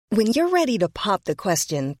When you're ready to pop the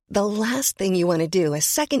question, the last thing you want to do is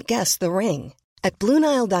second-guess the ring. At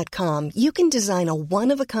BlueNile.com, you can design a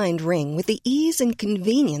one-of-a-kind ring with the ease and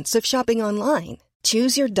convenience of shopping online.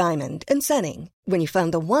 Choose your diamond and setting. When you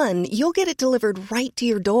find the one, you'll get it delivered right to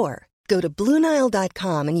your door. Go to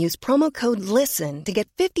BlueNile.com and use promo code LISTEN to get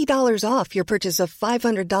 $50 off your purchase of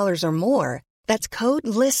 $500 or more. That's code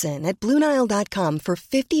LISTEN at BlueNile.com for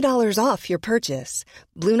 $50 off your purchase.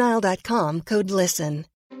 BlueNile.com, code LISTEN.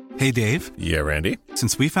 Hey, Dave. Yeah, Randy.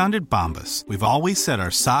 Since we founded Bombas, we've always said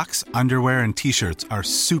our socks, underwear, and T-shirts are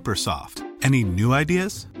super soft. Any new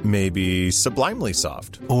ideas? Maybe sublimely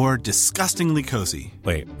soft. Or disgustingly cozy.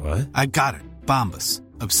 Wait, what? I got it. Bombas.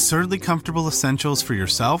 Absurdly comfortable essentials for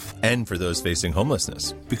yourself and for those facing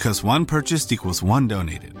homelessness. Because one purchased equals one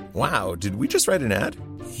donated. Wow, did we just write an ad?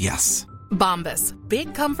 Yes. Bombas.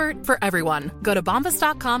 Big comfort for everyone. Go to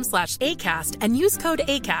bombas.com/ACAST and use code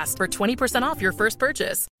ACAST for 20% off your first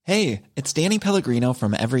purchase. Hey, it's Danny Pellegrino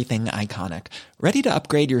from Everything Iconic. Ready to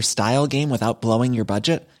upgrade your style game without blowing your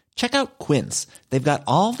budget? Check out Quince. They've got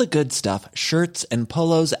all the good stuff, shirts and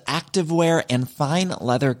polos, activewear, and fine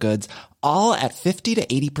leather goods, all at 50 to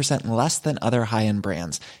 80% less than other high-end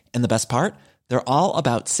brands. And the best part? They're all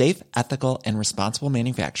about safe, ethical, and responsible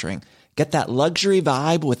manufacturing. Get that luxury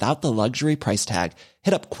vibe without the luxury price tag.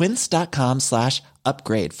 Hit up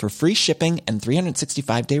quince.com/upgrade for free shipping and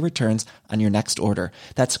 365-day returns on your next order.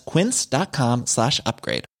 That's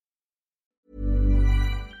quince.com/upgrade.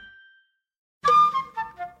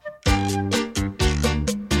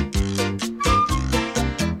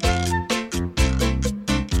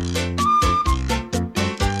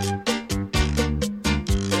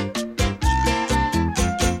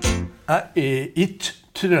 Ikke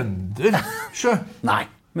trønder, sjø. Nei,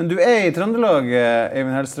 men du I Trøndelag,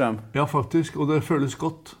 Eivind Hellstrøm. Ja, faktisk, og det føles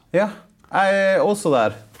godt. Ja, jeg også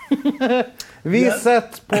der. Vi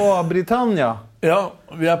sitter på Britannia. Ja,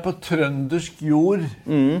 vi på trøndersk jord,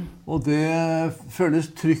 og det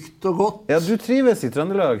føles trygt og godt. Ja, du trives I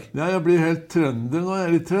Trøndelag. Ja, jeg blir helt trønder nå,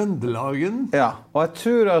 jeg I Trøndelagen. Ja, og jeg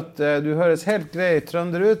tror at du høres helt grei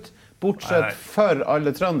trønder ut, bortsett for alle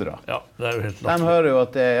trøndere. Ja, det jo helt latterlig. De hører jo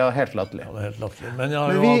at det helt latterlig. Ja, det helt latterlig. Men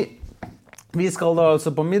vi skal da altså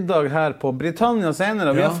på middag her på Britannia senere,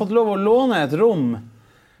 og vi har fått lov å låne et rom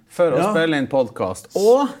for å spille inn podcast.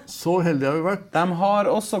 Og så heldig har vi vært. De har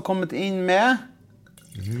også kommet inn med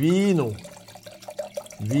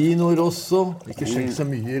Vino Rosso. Ikke skjenk så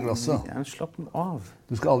mye I glasset. Ja, slapp av.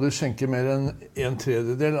 Du skal aldri skjenke mer enn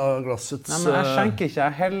 1/3 av glassets... Nei, men jeg skjenker ikke,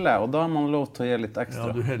 jeg heller, og da har man lov til å gi litt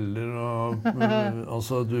ekstra. Ja, du heller, og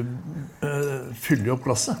altså, du fyller opp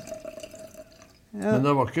glasset. Ja. Men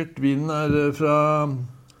det vakkert. Vinen fra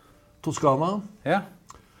Toskana. Ja.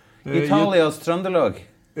 Italias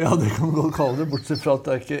Trøndelag. Ja, det kan man godt kalle det, bortsett fra at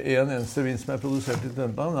det ikke en eneste vin som produsert I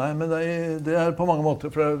Trøndelag. Nei, men det på mange måter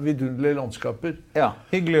fra vidunderlige landskaper. Ja,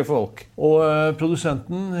 hyggelige folk. Og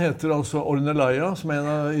produsenten heter altså Ornellaia, som en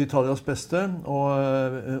av Italias beste, og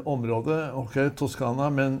området, Toskana,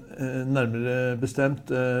 men nærmere bestemt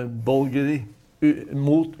Bolgheri, ut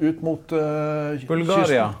mot Bulgaria.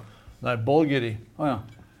 Kysten. Nei, Bolgheri. Ja.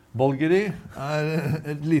 Bolgheri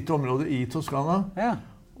et lite område I Toskana. Ja.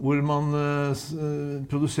 Hvor man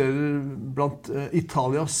produserer blant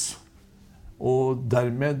Italias og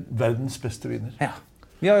dermed verdens beste viner. Ja.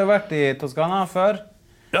 Vi har jo vært I Toskana før.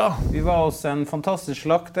 Ja. Vi var hos en fantastisk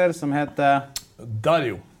slakter som heter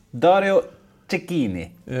Dario Cecchini.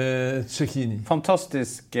 Cecchini.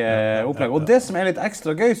 Fantastisk opplegg. Og det som litt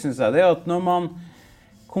ekstra gøy, synes jeg, det at når man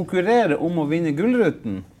konkurrerer om å vinne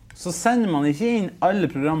gullruten, så sender man ikke inn alle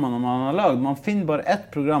programmene man har laget. Man finner bare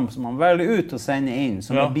ett program som man velger ut å sende inn,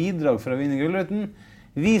 som bidrag for å vinne gullruten.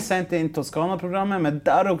 Vi sendte inn Toskana-programmet med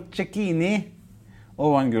Dario Cecchini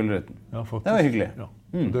og vann gullruten. Ja, faktisk. Det var hyggelig. Ja.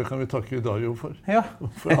 Det kan vi takke Dario for. Ja.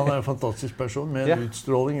 For han en fantastisk person med en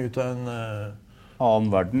utstråling ut av en...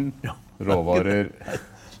 annen verden. Ja. Råvarer.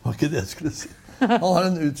 Det var ikke det jeg skulle si. Han har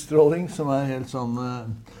en utstråling som helt sånn...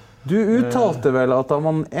 Du uttalte vel at han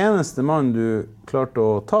var den eneste mann du klarte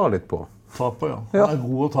å ta litt på? Ta på, ja. Han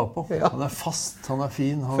god å ta på. Ja. Han fast, han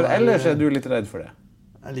fin. Han for ellers du litt redd for det?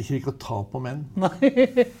 Jeg liker ikke å ta på menn.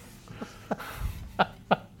 Nei.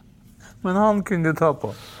 Men han kunne du ta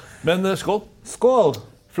på. Men skål. Skål!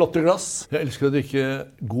 Flotte glass. Jeg elsker å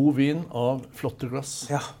drikke god vin av flotte glass.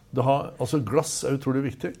 Ja. Altså glass utrolig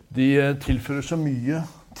viktig. De tilfører så mye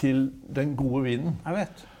til den gode vinen. Jeg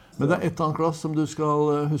vet. Men det et annet glass som du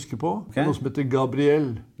skal huske på. Noe som heter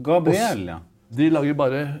Gabriel. Gabriel, ja. De lager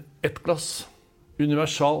bare ett glass.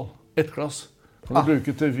 Universal. Ett glass. Kan du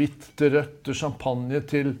bruke til hvitt, til rødt, til champagne,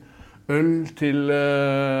 til øl til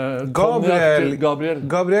Gabriel.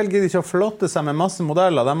 Gabriel gidder ikke å flotte seg med masse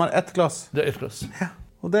modeller. De har ett glass. Det er ett glass. Ja.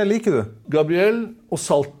 Og det liker du. Gabriel og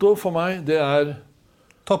Salto for meg, det er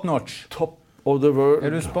top notch. Top of the world.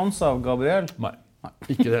 Er du sponset av Gabriel? Nei.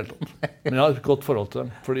 Ikke det helt tatt. Men jeg har et godt forhold til dem,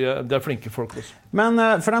 fordi det er flinke folk også. Men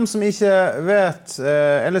for dem som ikke vet,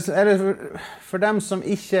 eller for dem som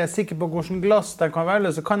ikke er sikre på hvordan glass de kan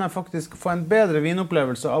velge, så kan jeg faktisk få en bedre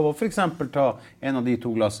vinopplevelse av å for eksempel ta en av de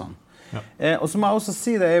 2 glassene. Ja. Og så må jeg også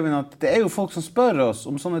si det, Eivind, at det er jo folk som spør oss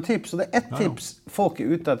om sånne tips, og det er ett tips folk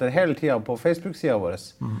er ute etter hele tiden på Facebook-siden vår,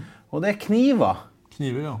 og det er kniver.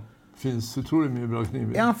 Kniver, ja. Det finnes utrolig mye bra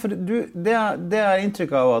kniver. Ja, for det er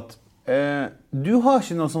inntrykk av at du har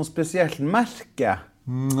ikke noe sånn spesielt merke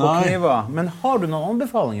på kniver, men har du noen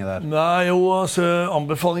anbefalinger der? Nei, jo, altså,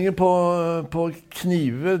 anbefalinger på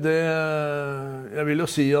kniver, jeg vil jo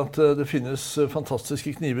si at det finnes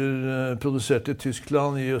fantastiske kniver produsert i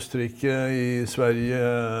Tyskland, i Østerrike, i Sverige,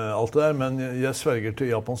 alt det der, men jeg sverger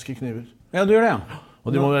til japanske kniver. Ja, du gjør det, ja. Og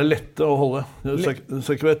de må være lette å holde. Det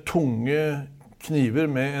skal ikke være tunge kniver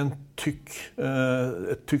med et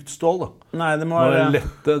tykt stål, da. Nei, det må være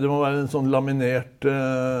lette, det må være en sånn laminert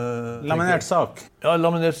sak. Ja,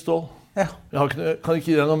 laminert stål. Ja. Jeg kan ikke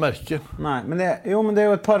gi deg noe merke. Nei, men det er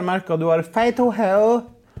jo et par merker. Du har Fate to Hell,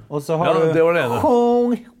 og så har du det var det ene.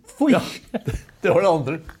 Hong Fui. Ja, det var det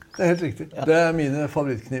andre. Det er helt riktig. Ja. Det er mine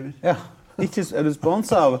favorittkniver. Ja. Er du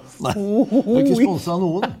sponset av? Nei, jeg er ikke sponset av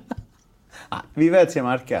noen. Nei, vi vet ikke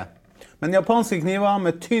merket. Men japanske kniver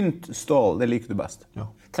med tynt stål, det liker du best. Ja.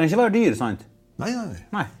 Trenger ikke være dyr, sant? Nei.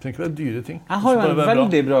 Trenger ikke være dyre ting. Jeg har jo en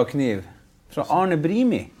veldig bra kniv fra Arne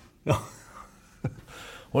Brimi. Ja.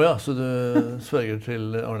 Så du sverger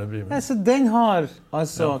til Arne Brimi? Ja, så den har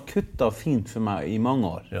kuttet fint for meg i mange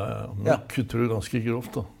år. Ja. Men kutter du ganske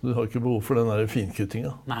grovt, da. Du har ikke behov for den der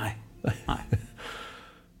finkuttinga. Nei.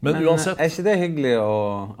 Men uansett... Er ikke det hyggelig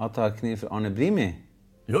å ta kniv fra Arne Brimi?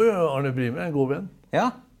 Jo, Arne Brimi er en god venn.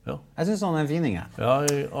 Ja. Jeg synes han er en fining. Ja,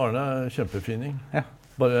 Arne er kjempefining. Ja.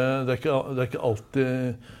 Bare, det er ikke alltid...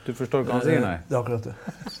 Du forstår hva han sier, nei? Det er akkurat det.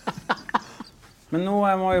 Men nå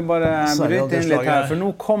må jeg bare bryte inn litt her, for nå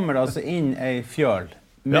kommer det altså inn ei fjøl.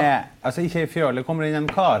 Altså ikke ei fjøl, det kommer inn en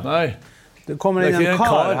kar. Nei. Det kommer inn en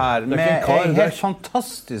kar her med en helt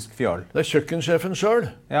fantastisk fjøl. Det er kjøkkensjefen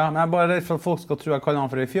selv. Ja, men jeg er bare redd for at folk skal tro jeg kaller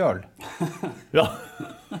han for ei fjøl. Ja.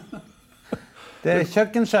 Det er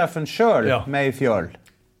kjøkkensjefen selv med ei fjøl.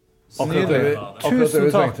 Nydelig.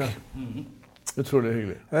 Tusen takk. Utrolig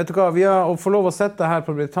hyggelig. Vet du hva, vi har fått lov å sette her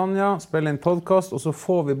på Britannia, spille en podcast, og så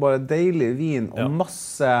får vi bare deilig vin og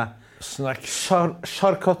masse snacks.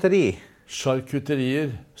 Charcuterie.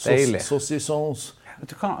 Charcuterier. Saucissons.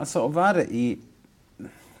 Vet du hva, altså å være i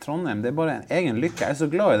Trondheim, det er bare en egen lykke. Jeg er så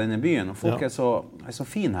glad i denne byen, og folk er så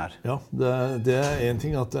fin her. Ja, det er en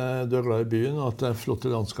ting at du er glad i byen, og at det er flotte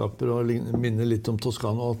landskaper og minner litt om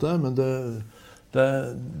Toskana og alt det, men det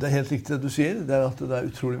er helt riktig det du sier, det er at det er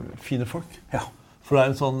utrolig fine folk. Ja. For det er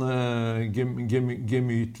en sånn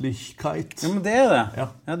gemütlichkeit. Ja, men det er det.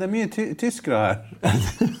 Ja, det er mye tyskere her.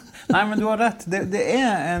 Nei, men du har rett. Det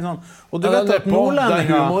er en sånn... Og du vet at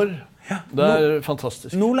nordlendinger... Det er humor. Det er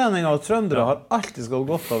fantastisk. Nordlendinger og trøndere har alltid gått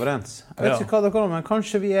godt overens. Jeg vet ikke hva dere har, men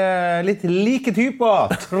kanskje vi er litt like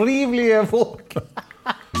typer. Trivelige folk.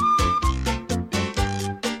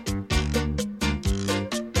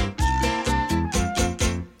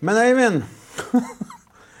 Men Eivind,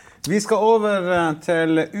 vi skal over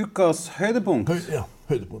til ukas høydepunkt. Ja,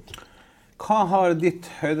 høydepunkt. Hva har ditt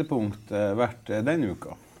høydepunkt vært denne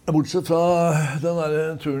uka? Bortsett fra den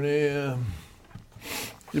der turen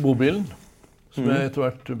i bobilen, som jeg etter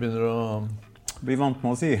hvert begynner å... Bli vant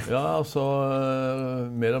med å si. Ja, altså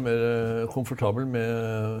mer og mer komfortabel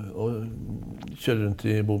med å kjøre rundt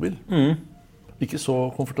i bobil. Ikke så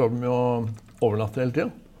komfortabel med å overnatte hele tiden.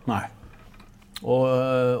 Nei.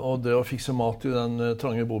 Og det å fikse mat i den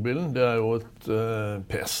trange bobilen, det er jo et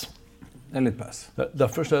pes. Det er litt pes.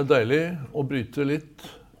 Derfor er det deilig å bryte litt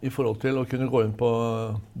i forhold til å kunne gå inn på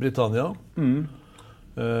Britannia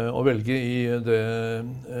og velge i det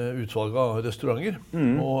utvalget av restauranter.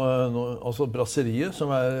 Altså brasseriet, som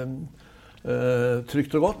er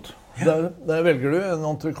trygt og godt. Der velger du en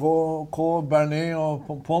entrecôte, bearnés og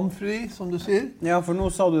pommes frites, som du sier. Ja, for nå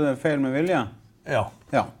sa du det feil med vilje. Ja.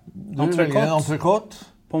 Du velger en entrecôte,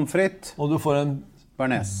 pommes frites, og du får en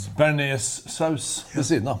bearnés-saus ved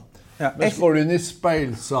siden av. Hvis går du inn i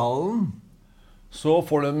speilsalen, så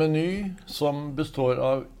får du en meny som består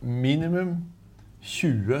av minimum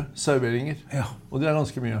 20 serveringer. Og det er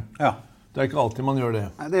ganske mye. Det er ikke alltid man gjør det.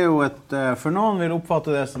 Det er jo for noen vil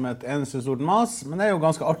oppfatte det som et eneste stort mas, men det er jo en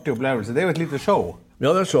ganske artig opplevelse. Det er jo et lite show.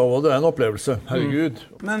 Ja, det er show, og det er en opplevelse. Herregud.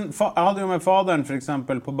 Men jeg hadde jo med faderen for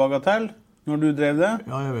eksempel på Bagatell, når du drev det.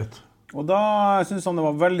 Ja, jeg vet. Og da syntes han det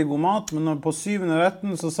var veldig god mat, men på 7.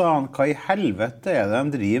 retten så sa han, hva i helvete er det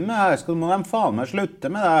de driver med her? Må de faen meg slutte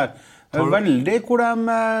med det her? Det er veldig hvor de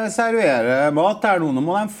serverer mat her nå, nå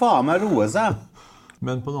må de faen meg roe seg.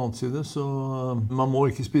 Men på den annen side, så man må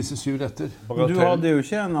ikke spise 7 retter. Du hadde jo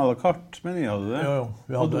ikke en à la carte-meny, hadde du det? Jo.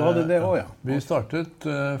 Og du hadde det også, ja. Vi startet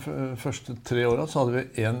første 3 årene, så hadde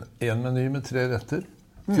vi en meny med 3 retter.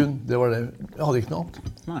 Kun, det var det. Jeg hadde ikke noe annet.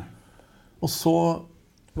 Nei. Og så...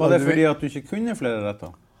 Var det fordi at du ikke kunne flere retter?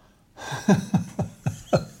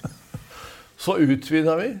 Så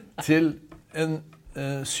utvidet vi til en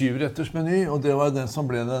 7-retters meny, og det var den som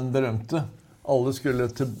ble den berømte. Alle skulle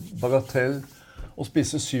til Bagatell og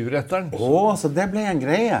spise 7-retteren. Så det ble en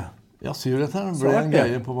greie? Ja, 7-retteren ble en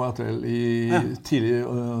greie på Bagatell i tidlig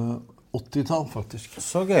 80-tall, faktisk.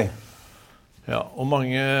 Så gøy. Ja, og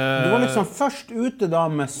mange... Du var liksom først ute da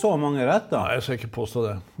med så mange retter? Nei, jeg skal ikke påstå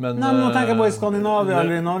det. Men, nei, men nå tenker jeg på i Skandinavia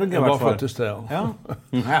eller i Norge i hvert fall. Det var faktisk det, ja.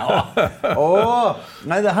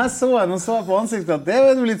 Nei, det her så jeg. Nå så jeg på ansiktet at det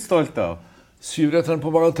er du litt stolt av. 7-retteren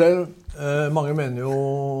på Bagatell, mange mener jo,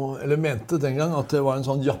 eller mente den gang at det var en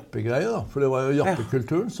sånn jappegreie da. For det var jo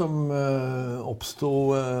jappekulturen som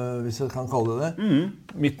oppstod, hvis jeg kan kalle det det,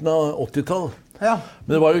 midten av 80-tall. Ja.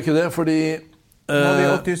 Men det var jo ikke det, fordi... Var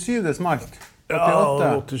det 87 det smalt? 88?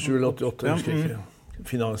 Ja, 87 eller 88, jeg husker ikke.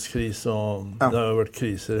 Finanskrise, og det har jo vært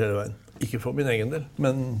kriser hele veien. Ikke for min egen del,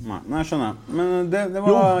 men... Nei, jeg skjønner. Men det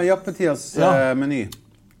var jappetidas meny.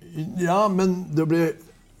 Ja, men det ble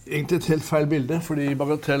egentlig et helt feil bilde, fordi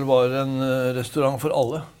Bagatell var en restaurant for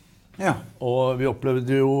alle. Ja. Og vi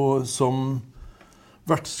opplevde jo som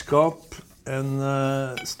vertskap en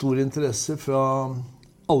stor interesse fra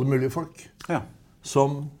alle mulige folk. Ja.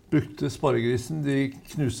 Som brukte sparegrisen, de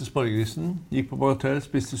knuste sparegrisen, gikk på Bagatell,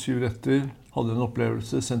 spiste 7 retter, hadde en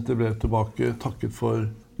opplevelse, sendte brev tilbake, takket for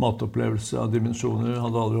matopplevelse av dimensjoner,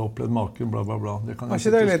 hadde aldri opplevd maken, bla bla bla. Det kan jeg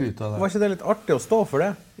ikke skryte av det. Var ikke det litt artig å stå for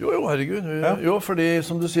det? Jo, herregud. Jo, fordi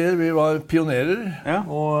som du sier, vi var pionerer,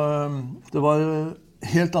 og det var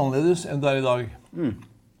helt annerledes enn det er i dag.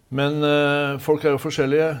 Men folk er jo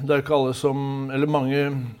forskjellige. Det er ikke alle som, eller mange,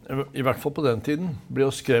 i hvert fall på den tiden, ble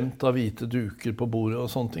jo skremt av hvite duker på bordet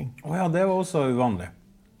og sånne ting. Ja, det var også uvanlig.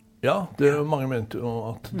 Ja, mange mente jo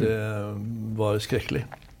at det var skrekkelig.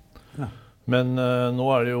 Ja. Men nå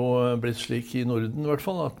er det jo blitt slik i Norden i hvert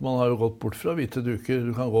fall, at man har jo gått bort fra hvite duker.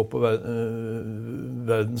 Du kan gå på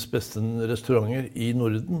verdens beste restauranter i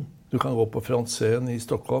Norden. Du kan gå på Franzén i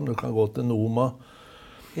Stockholm, du kan gå til Noma.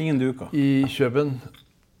 Ingen duker. I Køben.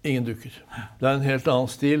 Ingen duker. Det er en helt annen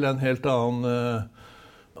stil, en helt annen...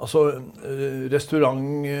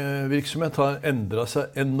 restaurantvirksomhet har endret seg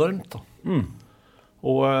enormt. Da.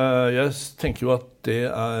 Og jeg tenker jo at det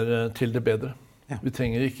er til det bedre. Ja. Vi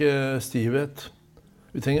trenger ikke stivhet.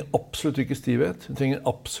 Vi trenger absolutt ikke stivhet. Vi trenger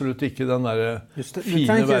absolutt ikke den der fine verden. Du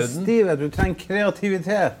trenger ikke stivhet, du trenger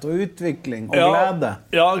kreativitet og utvikling og glede.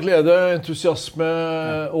 Ja, glede, entusiasme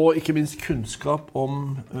og ikke minst kunnskap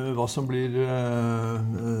om hva som blir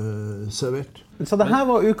servert. Så det her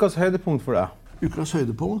var ukas høydepunkt for deg? Ukas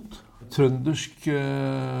høydepunkt. Trøndersk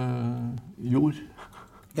jord.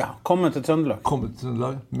 Ja, komme til Trøndelag. Komme til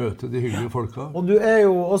Trøndelag, møte de hyggelige folka. Og du er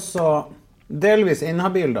jo også delvis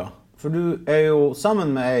inhabil da. For du er jo sammen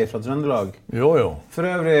med ei fra Trøndelag. Jo. For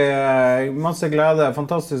øvrig, masse glede,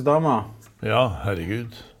 fantastisk dame. Ja, herregud.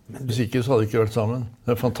 Hvis ikke så hadde vi ikke vært sammen. Det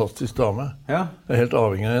er en fantastisk dame. Ja. Jeg er helt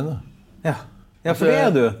avhengig av henne. Ja, for det er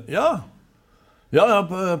du. Ja,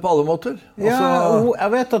 på alle måter. Jeg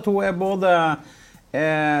vet at hun er både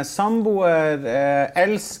samboer,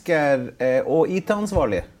 elsker og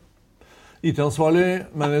IT-ansvarlig. IT-ansvarlig,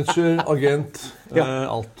 manager, agent,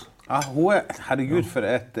 alt. Ja, hun er, herregud, for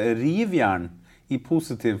et rivjern i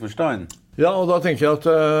positiv forstand. Ja, og da tenker jeg at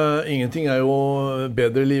ingenting er jo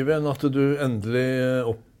bedre i livet enn at du endelig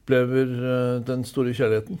opplever den store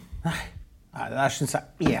kjærligheten. Nei, det der synes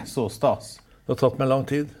jeg er så stas. Det har tatt meg lang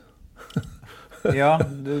tid. Ja,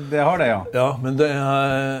 det har det, ja. Ja, men det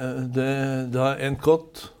har endt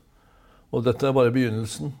godt, og dette er bare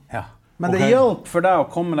begynnelsen. Ja. Men det hjelper for deg å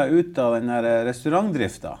komme deg ut av den der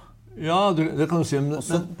restaurantdrifta. Ja, det kan du si. Men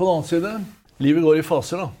på den annen side, livet går i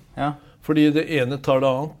faser da. Ja. Fordi det ene tar det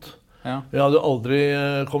annet. Ja. Jeg hadde aldri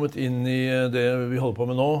kommet inn i det vi holder på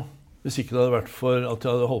med nå, hvis ikke det hadde vært for at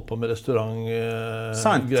jeg hadde holdt på med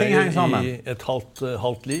restaurantgreier i et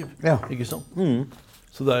halvt liv. Ja. Ikke sant?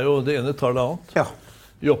 Så det er jo det ene tar det annet. Ja.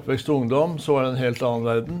 I oppvekst og ungdom så var det en helt annen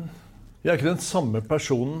verden. Jeg er ikke den samme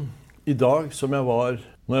personen i dag som jeg var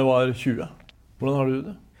når jeg var 20. Hvordan har du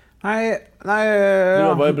det? Nei, Du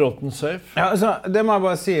jobbet i Broughton Safe. Ja, altså, det må jeg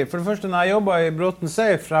bare si. For det første, når jeg jobbet i Broughton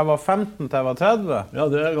Safe fra jeg var 15 til jeg var 30. Ja,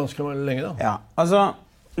 det ganske lenge da. Ja, altså,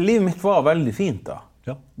 livet mitt var veldig fint da.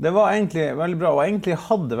 Ja. Det var egentlig veldig bra, og egentlig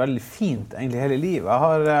hadde det veldig fint egentlig hele livet. Jeg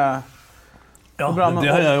har... Ja, det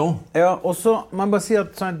har jeg jo. Ja, og så må jeg bare si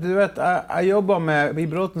at du vet, jeg jobbet i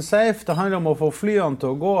Broughton Safe. Det handler om å få flyene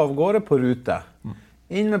til å gå av gårde på rute.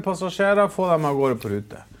 Inn med passasjerer, få dem av gårde på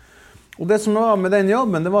rute. Og det som var med den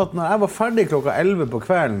jobben, det var at når jeg var ferdig klokka 11 på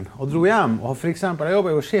kvelden og dro hjem, og for eksempel, jeg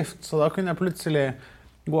jobbet jo skift, så da kunne jeg plutselig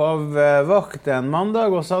gå av vakt en mandag,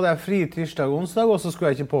 og så hadde jeg fri tirsdag og onsdag, og så skulle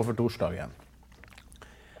jeg ikke på for torsdag igjen.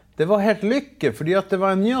 Det var helt lykke, fordi at det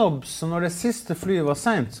var en jobb, så når det siste flyet var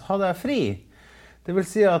sent, så hadde jeg fri. Det vil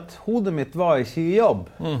si at hodet mitt var ikke i jobb.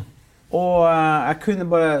 Og jeg kunne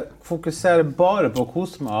bare fokusere bare på å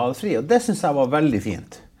kose meg og ha det fri, og det synes jeg var veldig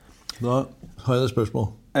fint. Da har jeg et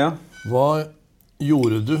spørsmål. Ja. Hva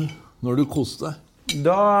gjorde du når du koste deg?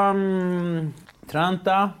 Da trente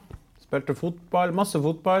jeg, spilte fotball, masse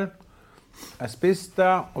fotball. Jeg spiste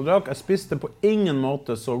og drakk. Jeg spiste på ingen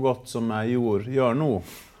måte så godt som jeg gjør nå.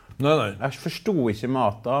 Nei. Jeg forstod ikke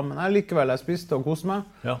mat da, men likevel, jeg spiste og koste meg.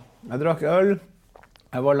 Ja. Jeg drakk øl.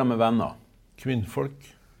 Jeg var sammen med venner. Kvinnfolk?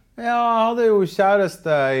 Ja, jeg hadde jo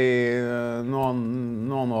kjæreste i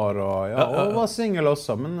noen år, og var single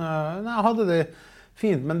også. Men jeg hadde det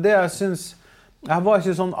fint. Men det jeg synes... Jeg var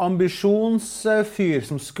ikke sånn ambisjonsfyr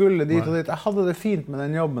som skulle dit og dit. Jeg hadde det fint med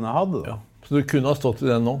den jobben jeg hadde. Ja. Så du kunne ha stått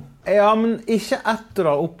i den nå? Ja, men ikke etter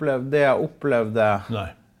å ha opplevd det jeg opplevde. Nei.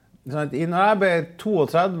 Når jeg ble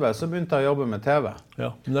 32, så begynte jeg å jobbe med TV.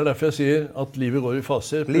 Ja, men det derfor jeg sier at livet går i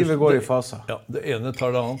faser. Livet går i faser. Ja, det ene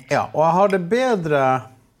tar det annet. Ja, og jeg har det bedre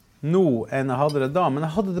nå enn jeg hadde det da, men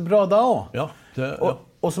jeg hadde det bra da også. Ja,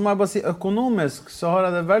 Og så må jeg bare si, økonomisk så har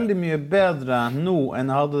jeg det veldig mye bedre nå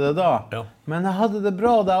enn jeg hadde det da. Ja. Men jeg hadde det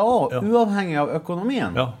bra da også, uavhengig av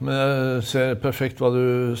økonomien. Ja, men jeg ser perfekt hva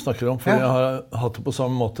du snakker om, for jeg har hatt det på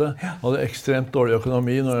samme måte. Jeg hadde ekstremt dårlig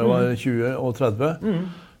økonomi når jeg var 20 og 30.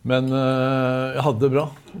 Men jeg hadde det bra,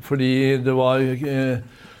 fordi det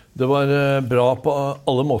var bra på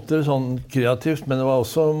alle måter, sånn kreativt, men det var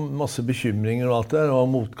også masse bekymringer og alt der, og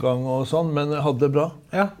motgang og sånn, men jeg hadde det bra.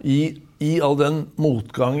 Ja. I all den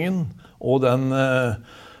motgangen og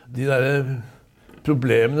de der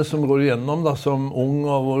problemene som går igjennom da, som ung,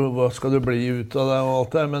 og hva skal du bli ut av deg og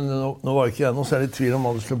alt det, men nå var ikke jeg noe særlig tvil om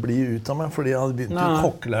hva du skulle bli ut av meg, fordi jeg hadde begynt i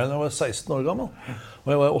kokkelære da jeg var 16 år gammel. Og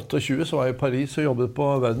jeg var 28, så var jeg i Paris og jobbet på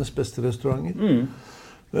verdens beste restauranter.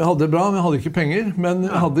 Jeg hadde det bra, men jeg hadde ikke penger, men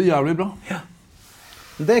jeg hadde det jævlig bra. Ja.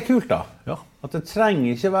 Det er kult da. Ja. At det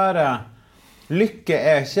trenger ikke være... Lykke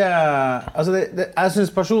er ikke... Altså jeg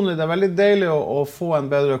synes personlig det er veldig deilig å få en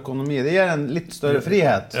bedre økonomi. Det gir en litt større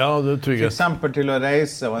frihet. Ja, det er trygghet. For eksempel til å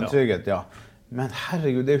reise og en trygghet, ja. Men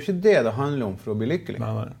herregud, det er jo ikke det handler om for å bli lykkelig.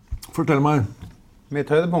 Nei. Fortell meg. Mitt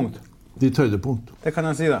høydepunkt. Ditt høydepunkt. Det kan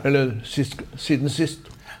jeg si da. Eller siden sist.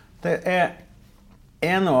 Det er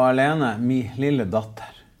ene og alene min lille datter.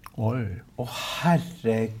 Oi. Å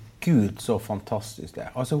herregud, så fantastisk det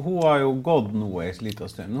er. Altså, hun har jo gått nå en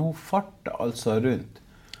liten stund, men hun farter altså rundt.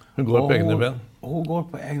 Hun går på egne ben. Hun går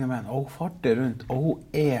på egne ben, og hun farter rundt, og hun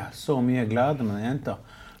er så mye glede med den jenta.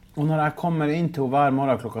 Og når jeg kommer inn til henne hver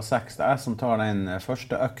morgen klokka 6, det er jeg som tar den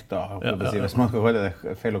første økta, hvis man skal kalle det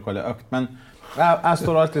feil å kalle økt, men jeg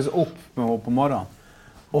står alltid opp med henne på morgenen,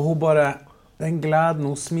 og hun bare, den gleden,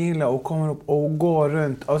 hun smiler, og hun kommer opp, og hun går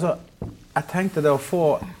rundt. Altså, jeg tenkte det å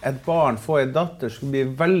få et barn, få en datter, skulle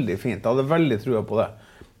bli veldig fint. Jeg hadde veldig trua på det.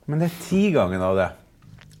 Men det er 10 ganger av det.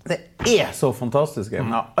 Det er så fantastisk, men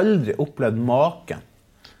jeg har aldri opplevd maken.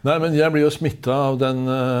 Nei, men jeg blir jo smittet av den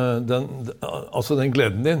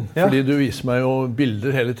gleden din. Ja. Fordi du viser meg jo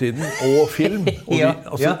bilder hele tiden, og film. Og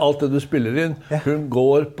alt det du spiller inn. Hun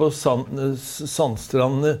går på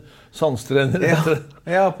sandstrender. På plenen,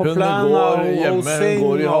 hun går hjemme, hun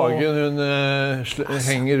går i hagen, hun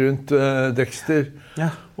henger rundt Dexter. Ja.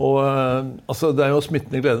 Og altså, det er jo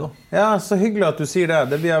smittende glede. Ja, så hyggelig at du sier det.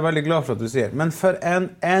 Det blir jeg veldig glad for at du sier. Men for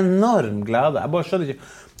en enorm glede. Jeg bare skjønner ikke.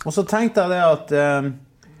 Og så tenkte jeg det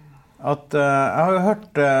at jeg har jo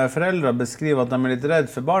hørt foreldre beskrive at de er litt redd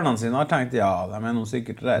for barna sine, og jeg har tenkt, ja, de er noe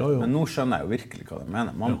sikkert redd, men nå skjønner jeg jo virkelig hva de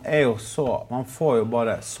mener. Man får jo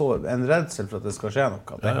bare en redsel for at det skal skje noe.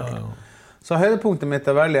 Så høydepunktet mitt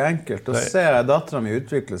er veldig enkelt, å se datteren min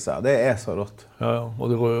utvikle seg, det er så rått. Ja, og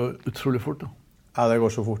det går jo utrolig fort da. Ja, det går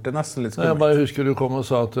så fort, det er nesten litt skummelt. Jeg bare husker du kom og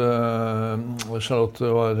sa at Charlotte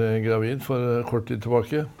var gravid for kort tid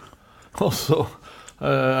tilbake, og så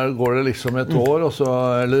går det liksom et år,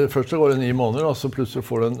 eller først går det 9 måneder, og så plutselig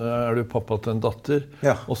er du pappa til en datter,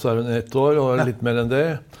 og så er hun 1 år, og litt mer enn det.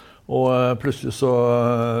 Og plutselig så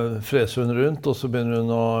freser hun rundt, og så begynner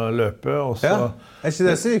hun å løpe. Og så, ikke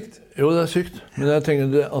det sykt? Jo, det sykt. Men jeg tenker,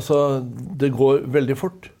 det går veldig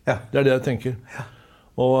fort. Det det jeg tenker.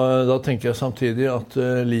 Og da tenker jeg samtidig at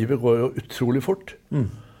livet går jo utrolig fort.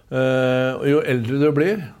 Og jo eldre du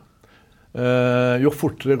blir, jo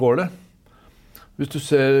fortere går det. Hvis du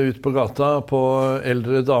ser ut på gata på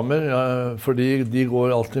eldre damer, fordi de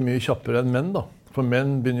går alltid mye kjappere enn menn da. For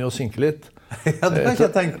menn begynner jo å synke litt. Ja, det har ikke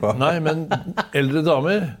jeg tenkt på. Nei, men eldre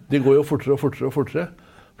damer, de går jo fortere og fortere og fortere.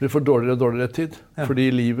 De får dårligere og dårligere tid,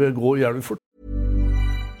 fordi livet går jævlig fort.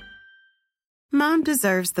 Mom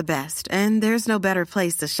deserves the best, and there's no better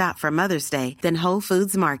place to shop for Mother's Day than Whole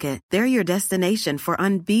Foods Market. They're your destination for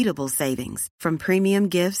unbeatable savings, from premium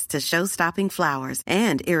gifts to show-stopping flowers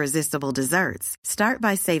and irresistible desserts. Start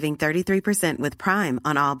by saving 33% with Prime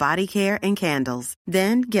on all body care and candles.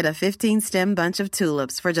 Then get a 15-stem bunch of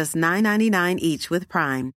tulips for just $9.99 each with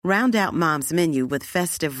Prime. Round out Mom's menu with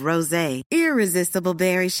festive rosé, irresistible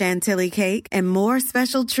berry chantilly cake, and more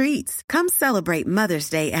special treats. Come celebrate Mother's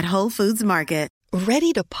Day at Whole Foods Market.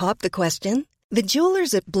 Ready to pop the question? The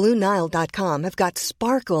jewelers at BlueNile.com have got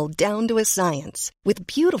sparkle down to a science with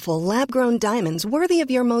beautiful lab-grown diamonds worthy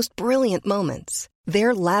of your most brilliant moments.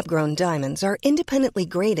 Their lab-grown diamonds are independently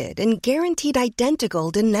graded and guaranteed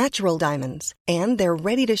identical to natural diamonds, and they're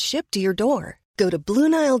ready to ship to your door. Go to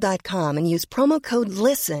BlueNile.com and use promo code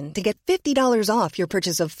LISTEN to get $50 off your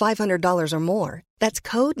purchase of $500 or more. That's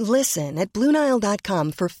code LISTEN at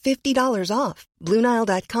BlueNile.com for $50 off.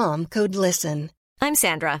 BlueNile.com, code LISTEN. I'm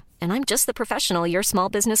Sandra, and I'm just the professional your small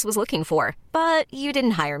business was looking for. But you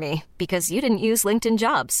didn't hire me because you didn't use LinkedIn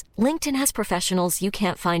Jobs. LinkedIn has professionals you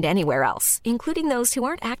can't find anywhere else, including those who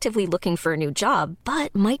aren't actively looking for a new job,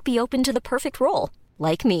 but might be open to the perfect role,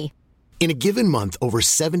 like me. In a given month, over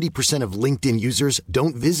 70% of LinkedIn users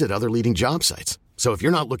don't visit other leading job sites. So if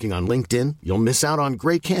you're not looking on LinkedIn, you'll miss out on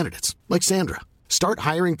great candidates, like Sandra. Start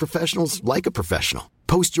hiring professionals like a professional.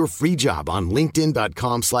 Post your free job on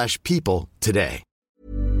linkedin.com/people today.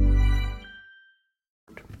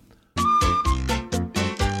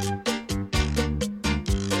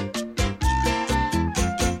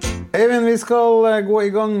 Eivind, vi skal gå I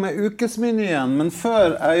gang med ukesmenyen, men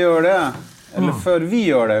før jeg gjør det, eller før vi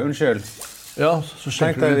gjør det, unnskyld. Ja, så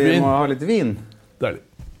skjenker du litt vin. Tenkte vi må ha litt vin. Deilig.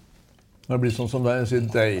 Det blir sånn som deg, jeg sier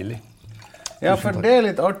deilig. Ja, for det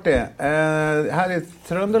litt artig. Her I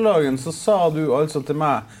Trøndelagen så sa du altså til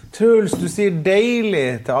meg, Truls, du sier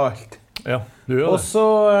deilig til alt. Ja, du gjør det. Og så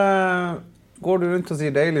går du rundt og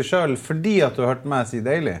sier deilig selv, fordi at du har hørt meg si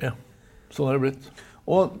deilig. Ja, sånn det blitt.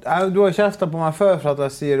 Og du har kjeftet på meg før for at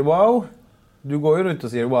jeg sier wow. Du går jo rundt og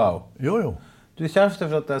sier wow. Jo. Du kjefter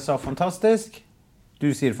for at jeg sa fantastisk.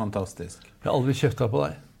 Du sier fantastisk. Jeg har aldri kjeftet på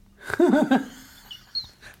deg.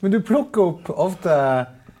 Men du plukker opp ofte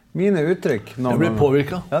mine uttrykk. Jeg blir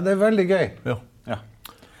påvirket. Ja, det veldig gøy. Ja.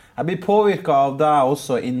 Jeg blir påvirket av deg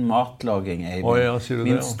også innen matlaging, Eivind. Ja, sier du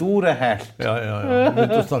Min det, ja. store helt. Ja. Jeg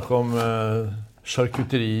begynte å snakke om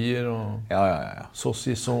charcuterier og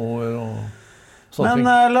saucissoner og sånne ting.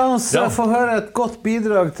 Men la oss få høre et godt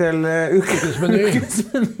bidrag til ukesmeny.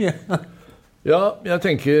 Ja, jeg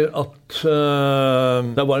tenker at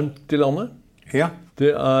det varmt I landet. Ja.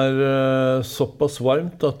 Det såpass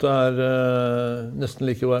varmt at det nesten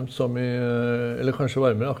like varmt som eller kanskje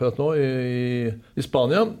varmere akkurat nå I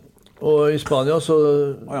Spania. Og I Spania så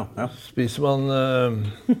spiser man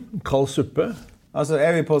kald suppe. Altså,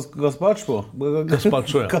 vi på gazpacho?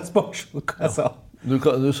 Gazpacho, ja. Gazpacho, hva jeg sa? Du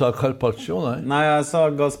sa carpaccio, nei? Nei, jeg sa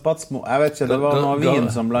gazpacho. Jeg vet ikke, det var noe vin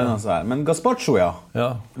som blandet seg her. Men gazpacho, ja.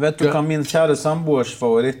 Vet du hva min kjære samboers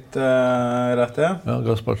favorittrett Ja,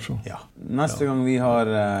 gazpacho. Ja. Neste gang vi har...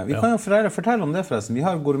 Vi kan jo fortelle om det forresten. Vi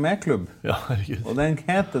har gourmetklubb. Ja, herregud. Og den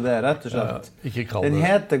heter det, rett og slett. Ikke kall det. Den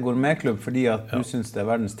heter gourmetklubb fordi at du synes det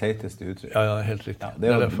verdens teiteste uttrykk. Ja, helt riktig. Det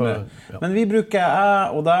derfor, men vi bruker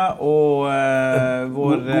jeg og deg og en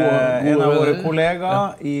av våre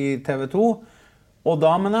kollegaer I TV 2 og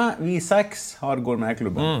damene, vi 6 har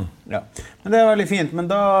gourmetklubben. Ja. Men det veldig fint. Men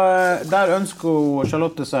der ønsker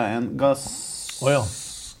Charlotte seg en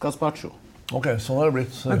gazpacho. Ok, sånn har det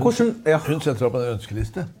blitt. Men hvordan, hun setter opp en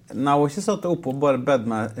ønskeliste. Nei, hun har ikke satt det opp og bare bedt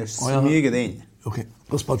meg smyge det inn. Ok,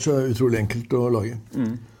 gazpacho utrolig enkelt å lage.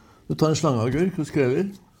 Du tar en slangeagurk og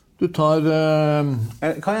skreller. Du tar...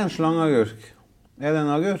 Hva en slangeagurk? Det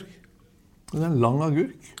en agurk? Det en lang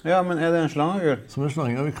agurk. Ja, men det en slangeagurk? Som en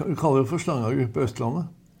slange. Vi kaller det for slangeagurk på Østlandet.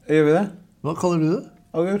 Gjør vi det? Hva kaller du det?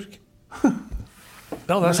 Agurk.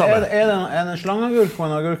 Ja, det samme. Er en slangeagurk og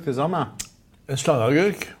en agurk det samme? En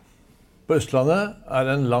slangeagurk på Østlandet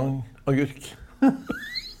en lang agurk.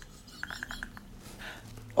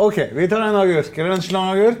 Ok, vi tar en agurk.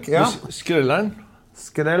 Rønslang-agurk, ja. Skrelleren.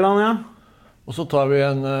 Skrelleren, ja. Og så tar vi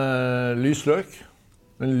en lys løk.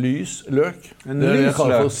 En lys løk. En det lys jeg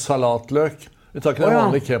kaller løk? for salatløk. Jeg tar ikke den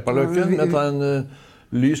vanlige kepaløken, men jeg tar en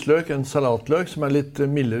lys løk, en salatløk som litt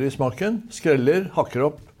mildere i smaken. Skreller, hakker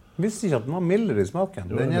opp. Visste ikke at den var mildere i smaken.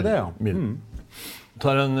 Den det, ja.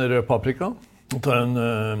 Tar en rød paprika. Tar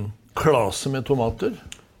en klase med tomater.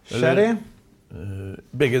 Sherry.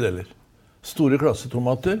 Begge deler. Store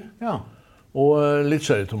klassetomater. Ja. Og litt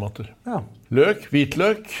sherrytomater. Ja. Løk,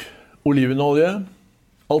 hvitløk, olivenolje.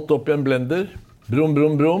 Alt opp i en blender. Brum,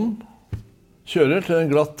 brum, brum. Kjører til en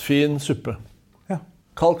glatt, fin suppe. Ja.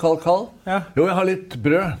 Kald. Ja. Jo, jeg har litt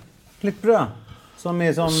brød. Litt brød? Som i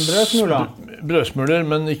sånn brødsmuler? Brødsmuler,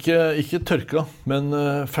 men ikke tørka, men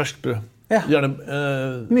ferskt brød. Ja. Gjerne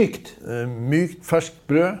mykt. Mykt, ferskt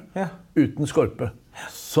brød, uten skorpe.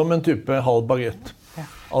 Som en type halv baguette. Ja.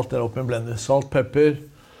 Alt opp i en blender. Salt, pepper,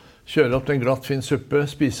 kjøre opp til en glatt, fin suppe,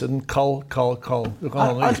 spise den kald. Du kan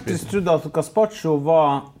ha noe alltid trodd at gazpacho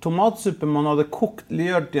var tomatsuppe man hadde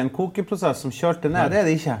gjort i en kokeprosess som kjørte ned. Det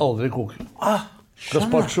det ikke. Aldri koke.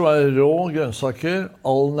 Gazpacho rå grønnsaker,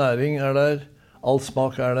 all næring der, all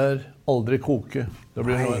smak der, aldri koke. Det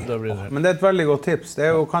blir noe. Men det et veldig godt tips.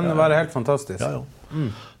 Det kan jo være helt fantastisk. Ja.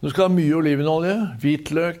 Du skal ha mye olivenolje,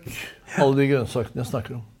 hvitløk, alle de grønnsakene jeg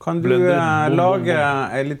snakker om. Kan du lage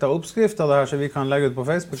en liten oppskrift av det her, så vi kan legge ut på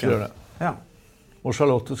Facebook? Gjør det. Ja. Og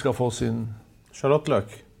Charlotte skal få sin...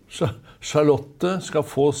 Charlotteløk. Charlotte skal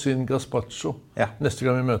få sin gazpacho. Neste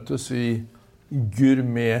gang vi møtes i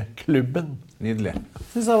gourmetklubben. Nydelig.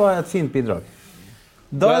 Synes jeg var et fint bidrag.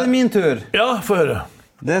 Da det min tur. Ja, få høre.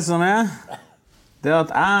 Det som det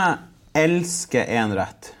at jeg elsker en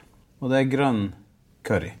rett, og det grønn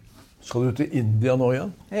curry. Skal du til India nå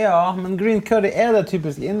igjen? Ja, men green curry det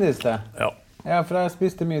typisk indisk det? Ja. Ja, for jeg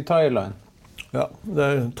spiste mye Thailand. Ja,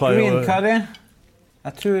 det Thai green curry,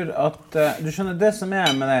 jeg tror at, du skjønner det som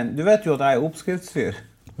med den, du vet jo at jeg oppskriftsfyr.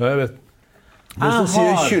 Ja, jeg vet. Hvis du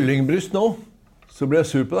sier kyllingbryst nå, så blir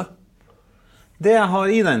jeg sur på deg. Det jeg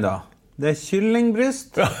har i den da, det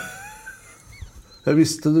kyllingbryst. Ja. Jeg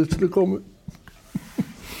visste du skulle komme.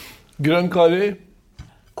 Grønn curry.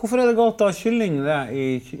 Hvorfor det galt å ha kylling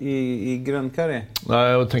i grønn curry? Nei,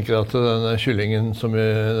 jeg tenker at denne kyllingen,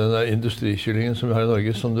 denne industrikyllingen som vi har i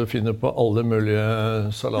Norge, som du finner på alle mulige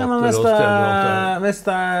salater og steder. Hvis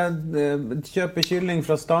jeg kjøper kylling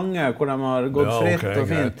fra Stange, hvor de har gått fritt og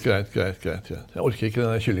fint. Greit. Jeg orker ikke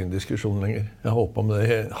denne kyllingdiskusjonen lenger. Jeg har håpet om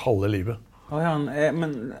det halve livet.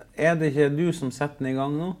 Men det ikke du som setter den i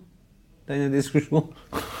gang nå? Denne diskusjonen?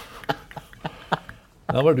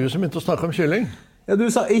 Det var du som begynte å snakke om kylling. Ja, du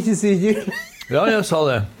sa ikke si kylling. Ja, jeg sa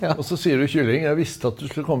det. Ja. Og så sier du kylling. Jeg visste at du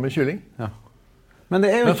skulle komme med kylling. Ja. Men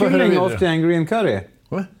det jo kylling ofte i en green curry.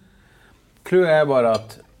 Hva? Clouet bare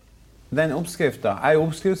at den oppskriften, jeg jo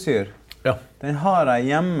oppskriftssyr, den har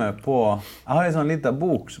jeg hjemme på... Jeg har en sånn liten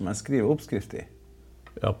bok som jeg skriver oppskrift i.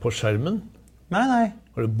 Ja, på skjermen? Nei.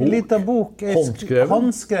 Har du bok? En liten bok.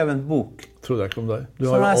 Håndskreven bok. Trodde jeg ikke om deg.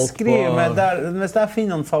 Som jeg skriver med der, hvis jeg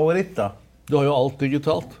finner noen favoritter. Du har jo alt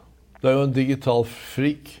digitalt. Du jo en digital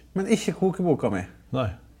freak. Men ikke kokeboka mi. Nei.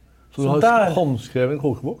 Så du har håndskrevet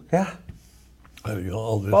kokebok? Ja.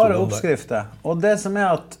 Bare oppskrifter. Og det som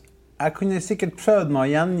at jeg kunne sikkert prøvd med å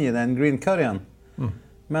gjengi den green curryen.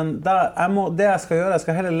 Men det jeg skal gjøre, jeg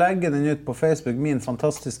skal heller legge den ut på Facebook, min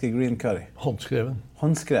fantastiske green curry. Håndskreven.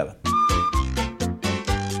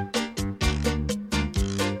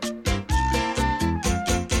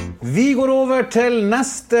 Vi går over til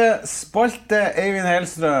neste spalte, Eivind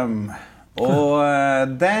Hellstrøm. Og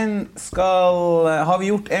den har vi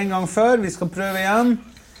gjort en gang før, vi skal prøve igjen.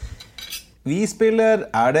 Vi spiller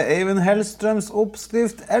det Eivind Hellstrøms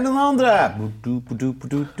oppskrift eller noen andre?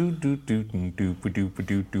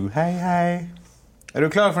 Hei. Er du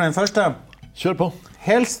klar for den første? Kjør på.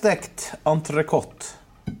 Helstekt entrecôte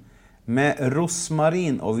med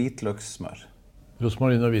rosmarin og hvitløkssmør.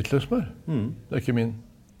 Rosmarin og hvitløkssmør? Det ikke min.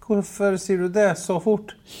 Hvorfor sier du det så fort?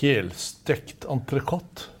 Helstekt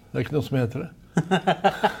entrecôte. Det ikke noe som heter det.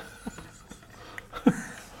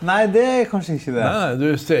 Nei, det kanskje ikke det. Nei,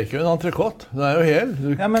 du steker jo en entrecôte. Den jo hel.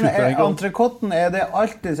 Ja, men entrecôten det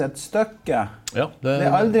alltid et stykke. Ja, det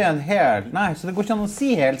aldri en hel. Nei, så det går ikke an å si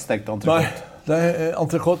helstekt entrecôte. Nei,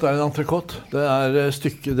 entrecôte en entrecôte.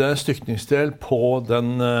 Det stykningsdel på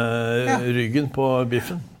den ryggen på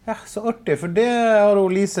biffen. Ja, så artig, for det har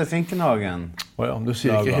Lise Finkenhagen. Åja, du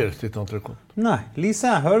sier ikke helstekt entrecôte. Nei, Lise,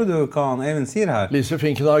 hører du hva Eivind sier her? Lise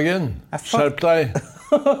Finkenhagen, skjerp deg.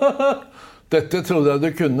 Dette trodde jeg du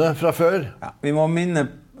kunne fra før. Ja, vi må minne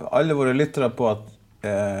alle våre lyttere på at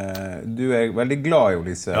du veldig glad I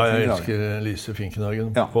Lise Ja, jeg elsker Lise Finkenhagen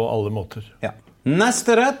på alle måter. Ja.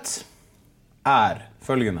 Neste rett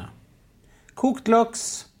følgende. Kokt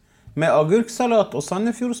laks med agurksalat og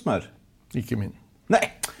Sandefjordsmør. Ikke min. Nei,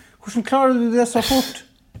 hvordan klarer du det så fort?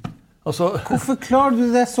 Hvorfor klarer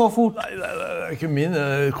du det så fort? Nei, det ikke min.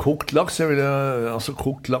 Kokt laks, jeg ville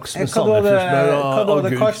kokt laks med Sandefjordsmør og agurksalat. Hva du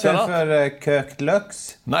hadde kalt det for køkt laks?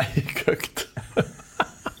 Nei, køkt.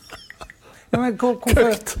 Ja, men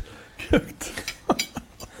hvorfor?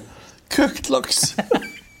 Køkt laks.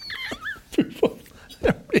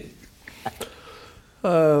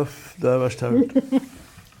 Det verste jeg har hørt.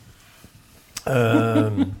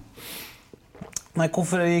 Nei,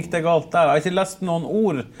 hvorfor gikk det galt der? Jeg har ikke lest noen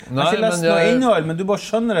ord. Jeg har ikke lest noe innhold, men du bare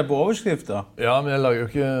skjønner det på overskriften. Ja, men jeg lager jo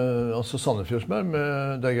ikke Sandefjordsmør,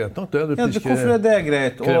 men det greit nok det. Ja, hvorfor det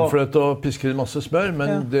greit? Kremfløte og pisker masse smør,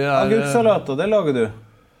 men det agurksalat, det lager du?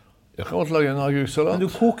 Jeg kan godt lage en agurksalat. Men du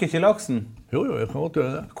koker ikke laksen? Jo, jeg kan godt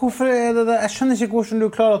gjøre det. Hvorfor det det? Jeg skjønner ikke hvordan du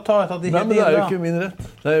klarer å ta et av de Nei, men det jo ikke min rett.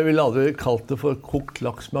 Jeg ville aldri kalt det for kokt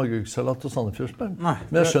laks med agurksalat og Sandefjordsmør.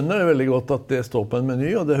 Men jeg skjønner veldig godt at det står på en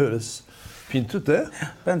meny, og det høres fint ut det.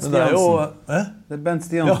 Bent Stiansen. Det Bent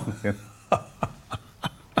Stiansen. Ja.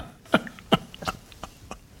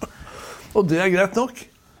 Og det greit nok.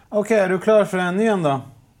 Ok, du klar for en ny en da?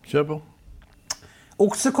 Kjør på.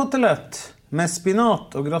 Oksekotelett med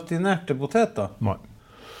spinat og gratinerte poteter? Nei,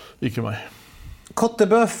 ikke meg.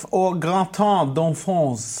 Cottebøff og gratin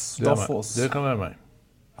d'enfance. Det kan være meg.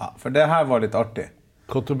 Ja, for det her var litt artig.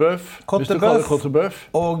 Cottebøff, hvis du kaller det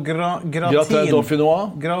cottebøff. Og gratin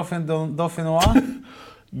dauphinois. Gratin dauphinois.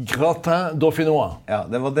 Gratin dauphinois. Ja,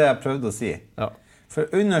 det var det jeg prøvde å si. Ja. For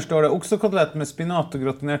under står det oksekotelett med spinat og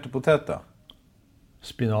gratinerte poteter.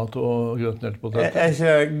 Spinat og gratinerte poteter.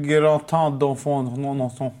 Ikke gratin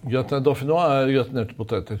dauphinois? Gratin dauphinois gratinerte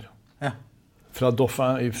poteter. Ja. Fra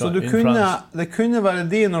Dauphin Så det kunne være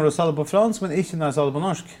de når du sa det på fransk, men ikke når jeg sa det på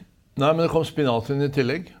norsk? Nei, men det kom spinat inn I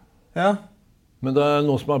tillegg. Ja. Men det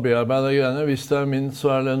noen som har bearbeidet greiene. Hvis det min,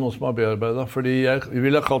 så det noen som har bearbeidet. Fordi jeg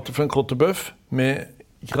ville ha kalt det for en cottebøff med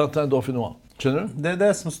gratin dauphinois. Skjønner du? Det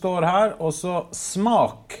det som står her, og så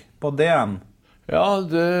smak på DN. Ja,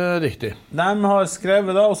 det riktig. De har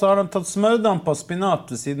skrevet da, og så har de tatt smørdamp av spinat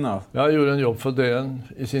ved siden av. Ja, jeg gjorde en jobb for DN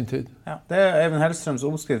I sin tid. Ja, det Even Hellstrøms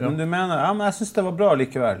oppskrift, men du mener, ja, men jeg synes det var bra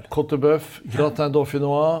likevel. Cottebøff, gratin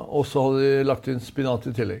dauphinois, og så hadde de lagt inn spinat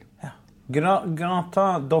I tillegg. Ja.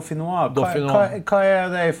 Gratin dauphinois. Hva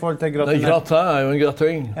det I forhold til gratinert? Gratin jo en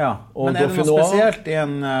gratin. Ja, men det noe spesielt I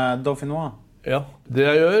en dauphinois? Ja, det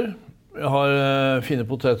jeg gjør, jeg har fine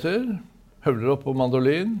poteter, høvler opp på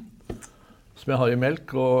mandolin, som jeg har I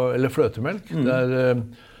melk, eller fløtemelk. Det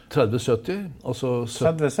 30-70, altså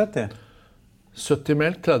 30-70? 70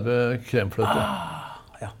 melk, 30 kremfløte.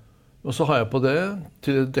 Ja. Og så har jeg på det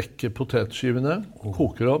til å dekke potetskivene,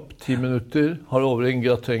 koker opp 10 minutter, har over en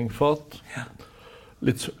gratingfat,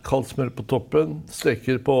 litt kaldt smør på toppen,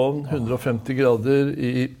 steker på ovn, 150 grader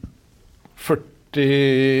I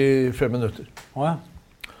 45 minutter. Ja.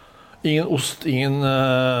 Ingen ost,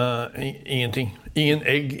 ingenting. Ingen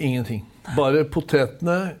egg, ingenting. Bare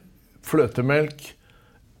potetene, fløtemelk,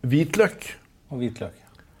 hvitløk. Og hvitløk.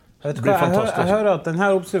 Vet du hva, jeg hører at denne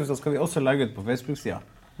oppskriften skal vi også legge ut på Facebook-siden.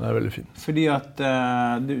 Det veldig fint. Fordi at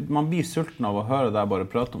man blir sulten av å høre deg bare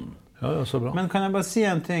prate om den. Ja, så bra. Men kan jeg bare si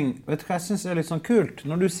en ting? Vet du hva jeg synes litt sånn kult?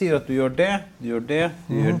 Når du sier at du gjør det, du gjør det,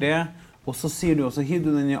 du gjør det, og så sier du, og så hiver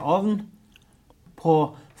du den I ovnen på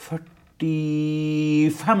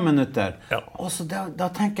 45 minutter. Ja. Og så da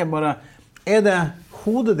tenker jeg bare, det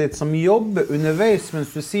hodet ditt som jobber underveis mens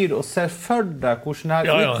du sier og ser for deg hvordan det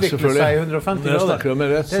her utvikler seg I 150 grader? Når jeg snakker om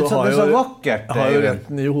rett, så har så vakkert. Jeg har jo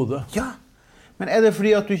retten I hodet. Ja, men det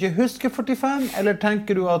fordi at du ikke husker 45, eller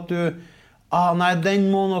tenker du at du nei,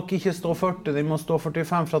 den må nok ikke stå 40, den må stå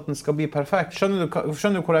 45 for at den skal bli perfekt. Skjønner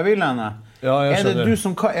du hvor jeg vil henne? Ja, jeg skjønner. Det du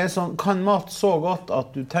som kan mat så godt at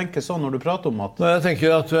du tenker sånn når du prater om mat? Jeg tenker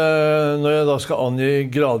at når jeg da skal angi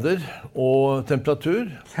grader og temperatur,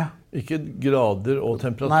 ikke grader og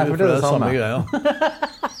temperatur, nei, for det samme greia.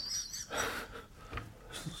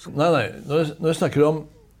 Nei, når jeg snakker om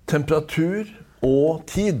temperatur og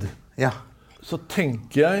tid, så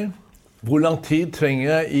tenker jeg, hvor lang tid trenger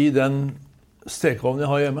jeg I den stekeovnen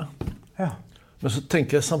jeg har hjemme? Ja. Men så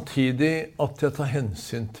tenker jeg samtidig at jeg tar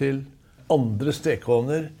hensyn til andre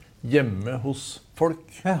stekeovner hjemme hos folk.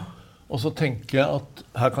 Ja. Og så tenker jeg at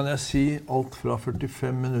her kan jeg si alt fra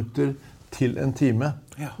 45 minutter til en time.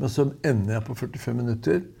 Ja. Men så ender jeg på 45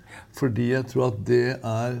 minutter, fordi jeg tror at det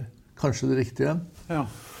kanskje det riktige. Ja.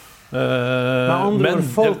 Men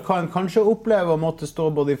folk kan kanskje oppleve å måtte stå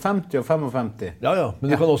både i 50 og 55. Ja, men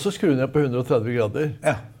du kan også skru ned på 130 grader.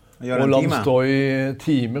 Ja, og la den stå i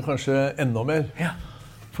time, kanskje enda mer. Ja.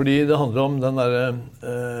 Fordi det handler om den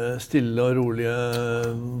der stille og rolige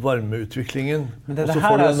varmeutviklingen. Og så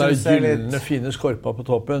får du den der gyllene, fine skorpa på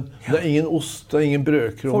toppen. Ja. Det er ingen ost, det er ingen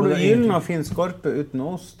brødkromme. Får du gyllene og fin skorpe uten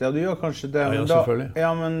ost? Ja, du gjør kanskje det. Ja, selvfølgelig.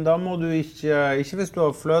 Men da må du ikke hvis du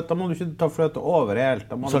har fløte, da må du ikke ta fløte over helt.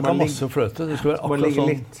 Da må så det kan masse fløte, det skal være akkurat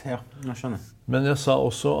sånn. Litt. Ja, jeg skjønner. Men jeg sa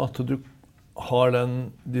også at du har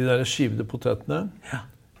de der skivede potetene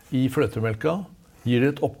i fløtemelka. Gir det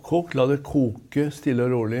et oppkok, la det koke stille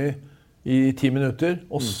og rolig i 10 minutter,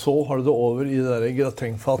 og så har du det over i det der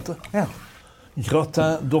gratinfatet. Ja.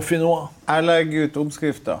 Gratin dauphinois. Jeg legger ut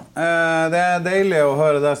oppskrifter. Det er deilig å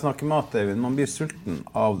høre deg snakke mat, Eivind. Man blir sulten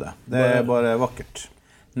av det. Det er bare vakkert.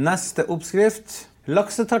 Neste oppskrift.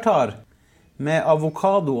 Laksetartar med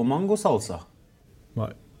avokado og mangosalsa.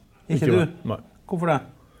 Nei. Ikke du? Nei. Hvorfor det?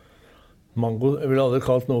 Jeg ville aldri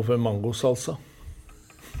kalt noe for mangosalsa.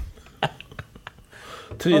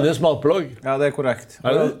 Trines matblogg. Ja, det er korrekt.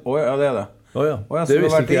 Er det? Ja, det er det. Så du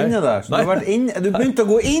har vært inne der. Du begynte å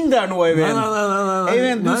gå inn der nå, Eivind. Nei.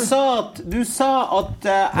 Eivind, du sa at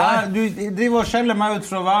du driver og skjeller meg ut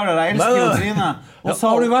for å være der. Jeg elsker jo Trine. Og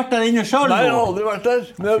så har du vært der inne selv nå. Nei, jeg har aldri vært der.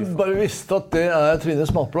 Men jeg bare visste at det er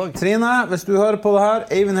Trines matblogg. Trine, hvis du hører på det her,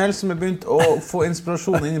 Eivind Hellstrøm har begynt å få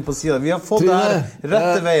inspirasjon inne på siden. Vi har fått det her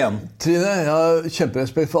rette veien. Trine, jeg har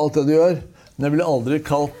kjemperespekt for alt det du gjør. Men jeg ville aldri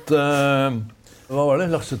kalt... Hva var det?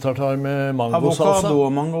 Laksetartar med mangosalsa? Avokado og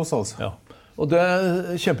mangosalsa. Ja. Og det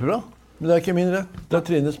er kjempebra. Men det er ikke min rett. Det er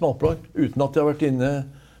Trines matblogg. Uten at jeg har vært inne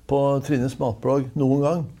på Trines matblogg noen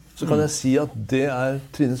gang, så kan jeg si at det er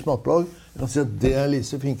Trines matblogg. Jeg kan si at det er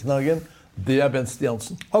Lise Finkenhagen. Det er Bent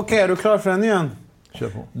Stiansen. Ok, er du klar for en ny en?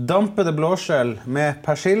 Kjør på. Dampede blåskjell med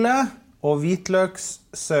persille og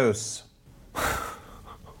hvitløkssaus.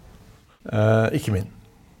 Ikke min.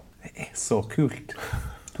 Det er så kult.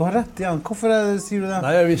 Du har rett igjen. Hvorfor sier du det?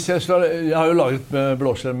 Nei, jeg har jo laget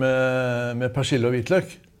blåskjell med persille og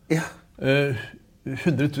hvitløk. Ja.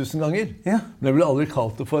 100 000 ganger. Ja. Men jeg ville aldri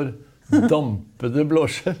kalt det for dampede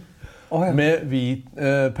blåskjell med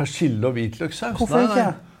persille og hvitløksaus. Hvorfor ikke?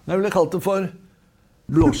 Nei, jeg ville kalt det for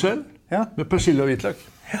blåskjell med persille og hvitløk.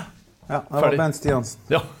 Ja, det var Bent Stiansen.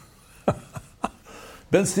 Ja.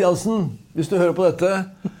 Bent Stiansen, hvis du hører på dette,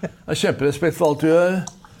 er kjemperespekt for alt du gjør.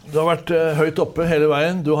 Du har vært høyt oppe hele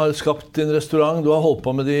veien. Du har skapt din restaurant. Du har holdt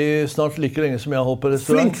på med de snart like lenge som jeg har holdt på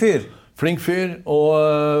restaurant. Flink fyr.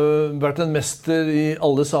 Og vært en mester i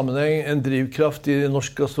alle sammenheng. En drivkraft i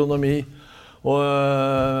norsk gastronomi. Og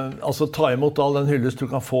altså ta imot all den hyllest du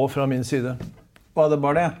kan få fra min side. Var det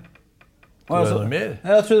bare det? Tror du det mer?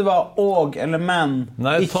 Jeg trodde det var og eller men.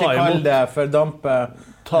 Nei, ikke kall det for dampe.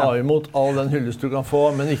 Ta imot all den hyllest du kan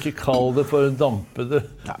få, men ikke kall det for dampede.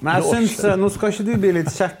 Ja, men jeg synes, nå skal ikke du bli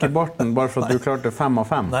litt kjekk i barten bare for at du klarte 5 av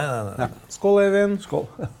 5. Nei. Ja. Skål, Eivind. Skål.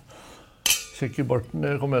 Kjekk i barten,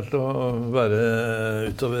 det kommer til å være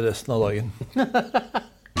utover resten av dagen.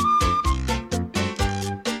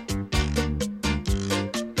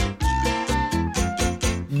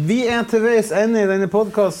 Vi er til veis ende i denne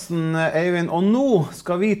podcasten, Eivind, og nå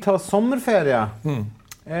skal vi ta sommerferie.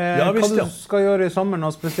 Hva du skal gjøre i sommer,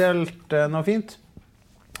 noe spesielt, noe fint?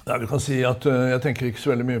 Ja, vi kan si at jeg tenker ikke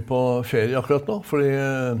så veldig mye på ferie akkurat nå, fordi...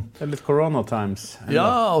 Det er litt corona times.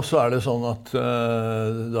 Ja, og så er det sånn at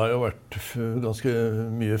det har jo vært ganske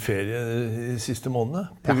mye ferie de siste månedene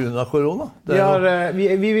på grunn av korona.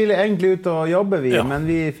 Vi ville egentlig ut og jobbe, men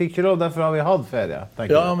vi fikk ikke lov, derfor har vi hatt ferie.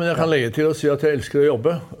 Ja, men jeg kan legge til å si at jeg elsker å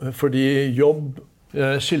jobbe, fordi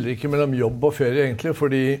jeg skiller ikke mellom jobb og ferie egentlig,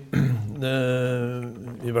 fordi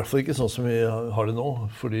i hvert fall ikke sånn som vi har det nå,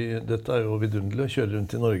 fordi dette er jo vidunderlig å kjøre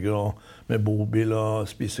rundt i Norge og med bobil og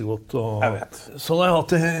spise godt. Jeg vet. Sånn har jeg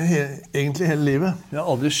hatt det egentlig hele livet. Jeg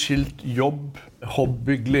har aldri skilt jobb,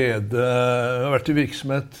 hobby, glede. Jeg har vært i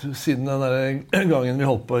virksomhet siden den der gangen vi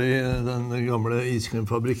holdt på i den gamle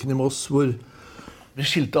iskrimfabrikken i Moss, hvor vi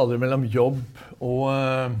skilte aldri mellom jobb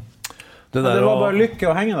og... Det var bare lykke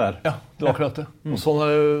å henge der. Ja, det var akkurat det. Og sånn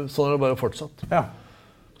er det bare fortsatt. Ja.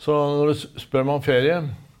 Så når du spør meg om ferie,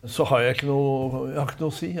 så har jeg ikke noe å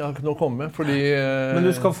si. Jeg har ikke noe å komme med, fordi... Men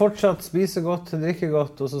du skal fortsatt spise godt, drikke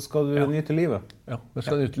godt, og så skal du nyte livet. Ja, jeg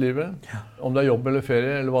skal nyte livet. Om det er jobb eller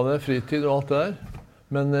ferie, eller hva det er, fritid og alt det der.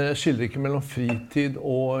 Men jeg skiller ikke mellom fritid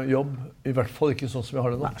og jobb. I hvert fall ikke sånn som jeg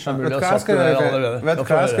har det nå. Vet du hva jeg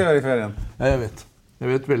skal gjøre i ferien? Ja, jeg vet.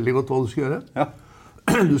 Jeg vet veldig godt hva du skal gjøre. Ja.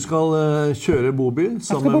 Du skal kjøre bobil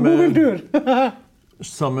sammen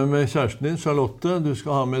med kjæresten din, Charlotte. Du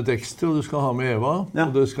skal ha med Dexter, og du skal ha med Eva. Ja.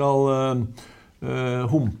 Og du skal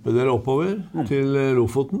humpe dere oppover til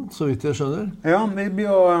Lofoten, så vidt jeg skjønner. Ja, vi blir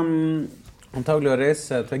jo antagelig å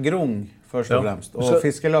reise til Grung først og fremst, og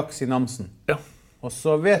fiskelaks i Namsen. Ja. Og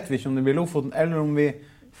så vet vi ikke om det blir Lofoten, eller om vi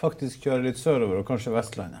faktisk kjører litt sørover, og kanskje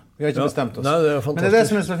Vestlandet. Vi har ikke bestemt oss. Nei, det er men det er det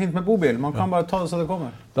som er så fint med bobil. Man kan bare ta det så det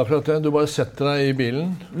kommer. Da prater jeg, du bare setter deg i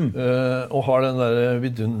bilen, og har den der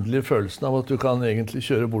vidunderlige følelsen av at du kan egentlig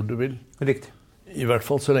kjøre hvor du vil. Riktig. I hvert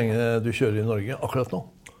fall så lenge du kjører i Norge akkurat nå.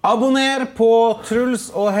 Abonner på Truls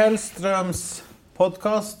og Hellstrøms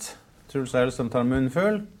podcast. Truls og Hellstrøm tar munnen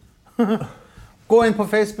full. Gå inn på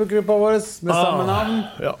Facebook-gruppa vår med samme navn.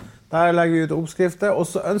 Ja. Der legger vi ut oppskrifter. Og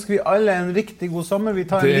så ønsker vi alle en riktig god sommer. Vi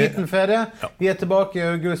tar en liten ferie. Ja. Vi er tilbake i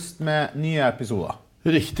august med nye episoder.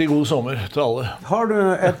 Riktig god sommer til alle. Har du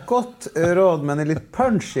et godt råd, men litt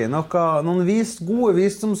punchy? Noen gode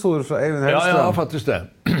visdomsord fra Eivind Hellstrøm? Ja, jeg har faktisk det.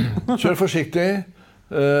 Kjør forsiktig.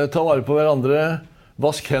 Ta vare på hverandre.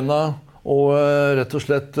 Vask hendene. Og rett og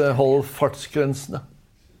slett hold fartsgrensene.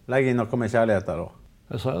 Legg inn noe med kjærlighet der også.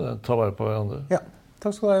 Jeg sa jo det. Ta vare på hverandre. Ja.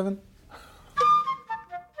 Takk skal du ha, Eivind.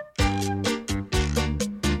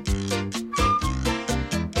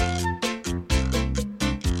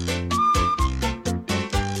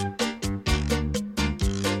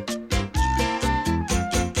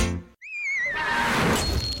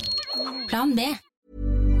 Plan B.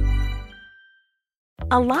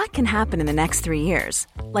 A lot can happen in the next 3 years.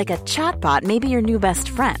 Like a chatbot may be your new best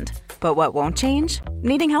friend. But what won't change?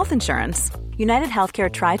 Needing health insurance. United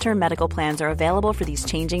Healthcare Tri-Term Medical Plans are available for these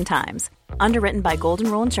changing times. Underwritten by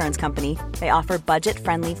Golden Rule Insurance Company, they offer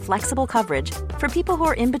budget-friendly, flexible coverage for people who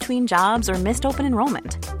are in between jobs or missed open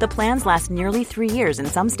enrollment. The plans last nearly 3 years in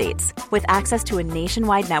some states, with access to a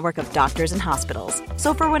nationwide network of doctors and hospitals.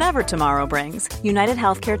 So for whatever tomorrow brings, United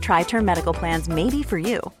Healthcare Tri-Term Medical Plans may be for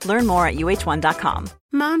you. Learn more at uh1.com.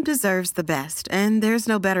 Mom deserves the best, and there's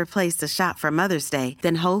no better place to shop for Mother's Day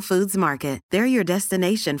than Whole Foods Market. They're your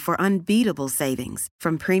destination for unbeatable savings,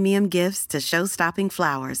 from premium gifts to show-stopping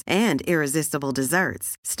flowers and irresistible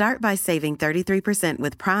desserts. Start by saving 33%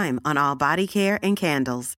 with Prime on all body care and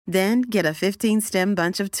candles. Then get a 15-stem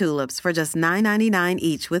bunch of tulips for just $9.99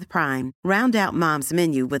 each with Prime. Round out Mom's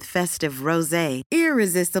menu with festive rosé,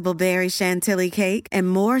 irresistible berry chantilly cake, and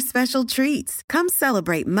more special treats. Come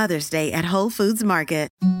celebrate Mother's Day at Whole Foods Market.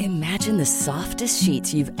 Imagine the softest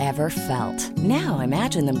sheets you've ever felt. Now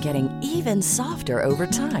imagine them getting even softer over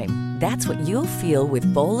time. That's what you'll feel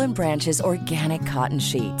with Boll & Branch's organic cotton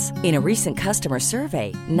sheets. In a recent customer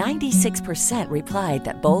survey, 96% replied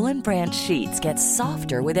that Boll & Branch sheets get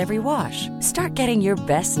softer with every wash. Start getting your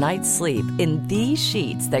best night's sleep in these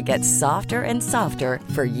sheets that get softer and softer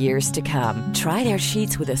for years to come. Try their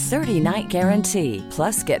sheets with a 30-night guarantee.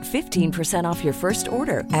 Plus, get 15% off your first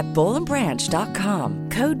order at bollandbranch.com.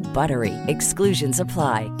 Code BUTTERY. Exclusions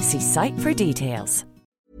apply. See site for details.